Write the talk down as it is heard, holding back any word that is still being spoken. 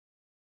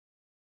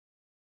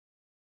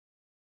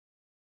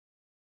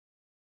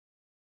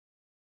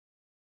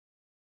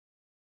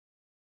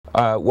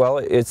Well,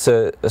 it's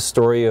a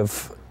story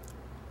of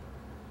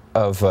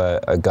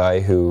a guy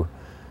who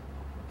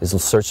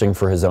is searching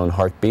for his own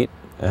heartbeat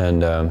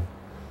and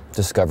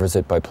discovers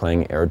it by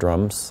playing air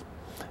drums.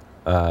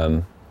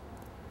 I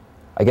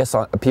guess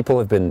people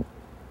have been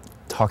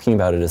talking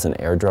about it as an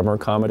air drummer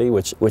comedy,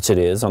 which it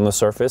is on the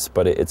surface,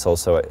 but it's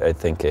also, I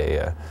think,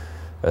 a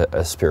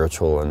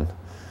spiritual and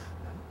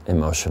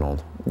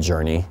emotional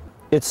journey.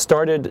 It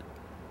started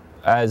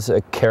as a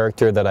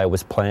character that I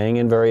was playing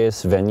in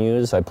various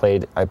venues.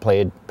 I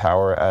played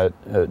Power at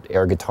an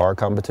air guitar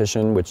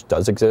competition, which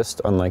does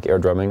exist, unlike air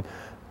drumming.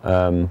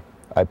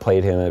 I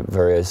played him at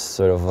various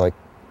sort of like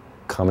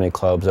comedy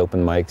clubs,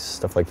 open mics,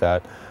 stuff like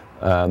that.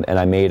 And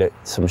I made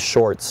some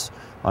shorts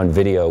on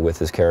video with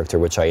his character,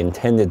 which I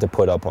intended to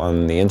put up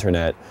on the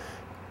internet.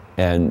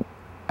 And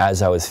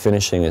as I was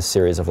finishing this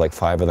series of like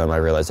 5 of them, I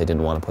realized I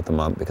didn't want to put them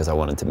up because I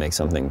wanted to make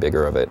something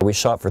bigger of it. We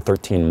shot for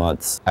 13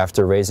 months.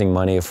 After raising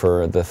money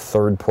for the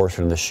 3rd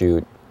portion of the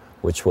shoot,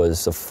 which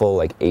was a full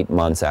like 8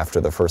 months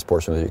after the first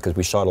portion of the shoot, because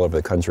we shot all over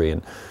the country,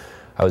 and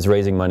I was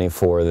raising money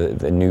for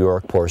the New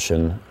York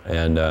portion,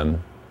 and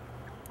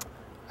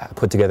I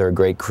put together a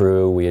great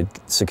crew. We had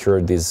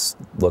secured these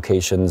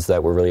locations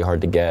that were really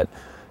hard to get,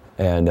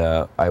 and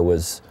it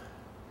was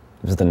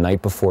the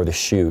night before the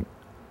shoot.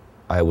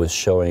 I was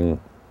showing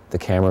the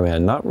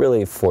cameraman, not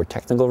really for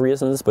technical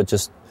reasons, but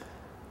just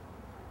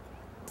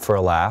for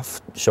a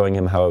laugh, showing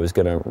him how I was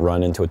going to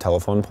run into a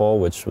telephone pole,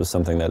 which was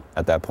something that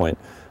at that point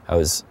I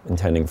was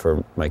intending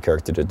for my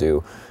character to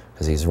do,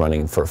 because he's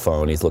running for a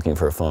phone, he's looking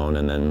for a phone,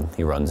 and then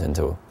he runs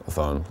into a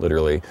phone,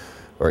 literally.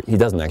 Or he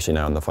doesn't actually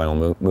now in the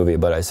final movie,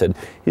 but I said,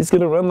 he's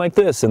going to run like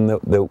this. And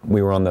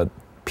we were on the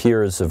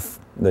piers of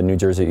the New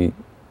Jersey,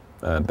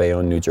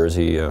 Bayonne, New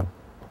Jersey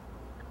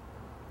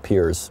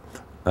piers.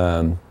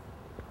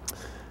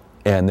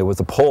 And there was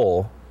a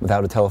pole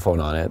without a telephone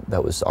on it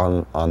that was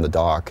on the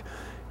dock,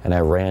 and I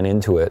ran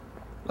into it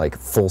like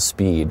full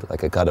speed,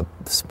 like I got a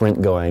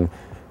sprint going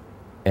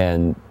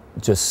and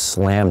just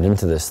slammed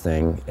into this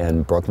thing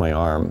and broke my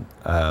arm.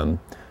 And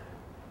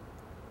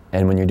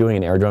when you're doing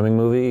an air drumming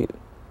movie,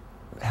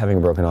 having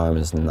a broken arm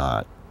is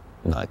not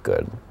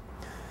good.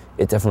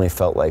 It definitely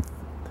felt like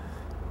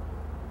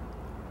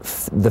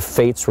the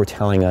fates were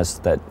telling us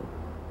that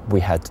we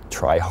had to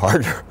try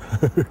harder.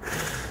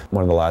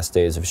 One of the last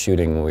days of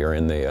shooting, we were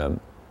in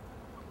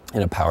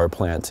a power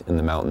plant in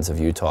the mountains of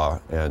Utah,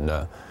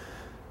 and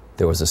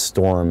there was a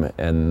storm,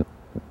 and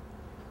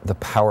the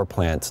power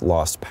plant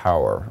lost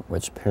power,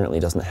 which apparently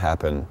doesn't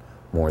happen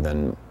more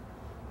than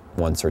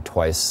once or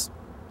twice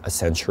a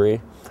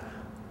century.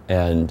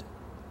 And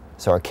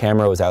so our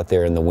camera was out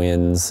there in the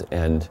winds,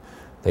 and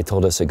they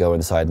told us to go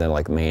inside the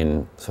like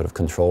main sort of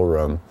control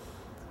room.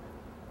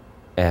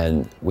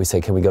 And we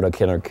said, can we go to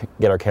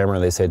get our camera?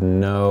 And they said,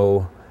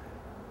 no,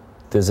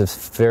 there's a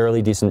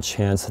fairly decent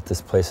chance that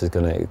this place is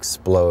going to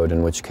explode,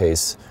 in which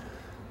case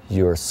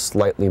you're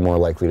slightly more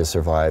likely to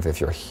survive if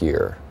you're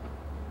here.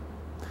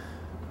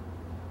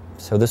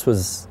 So this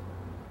was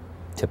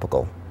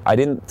typical. I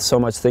didn't so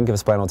much think of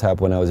Spinal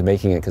Tap when I was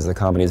making it, because the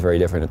comedy is very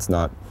different. It's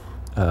not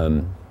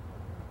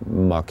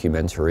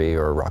mockumentary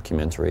or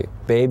rockumentary.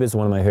 Babe is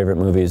one of my favorite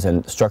movies,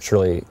 and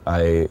structurally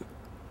I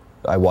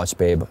watched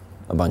Babe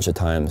a bunch of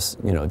times,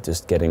 you know,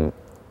 just getting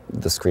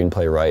the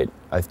screenplay right.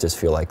 I just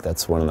feel like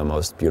that's one of the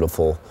most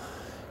beautiful,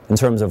 in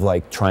terms of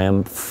like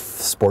triumph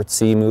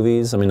sportsy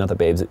movies. I mean, not that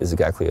Babe is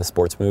exactly a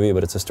sports movie,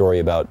 but it's a story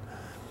about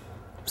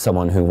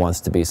someone who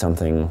wants to be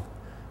something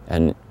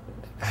and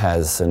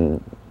has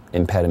an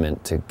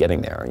impediment to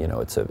getting there. You know,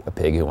 it's a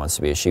pig who wants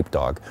to be a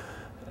sheepdog.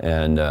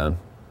 And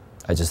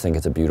I just think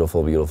it's a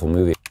beautiful, beautiful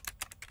movie.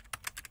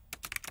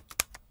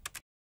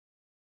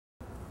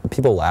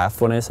 People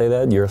laugh when I say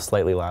that. You're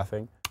slightly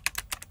laughing.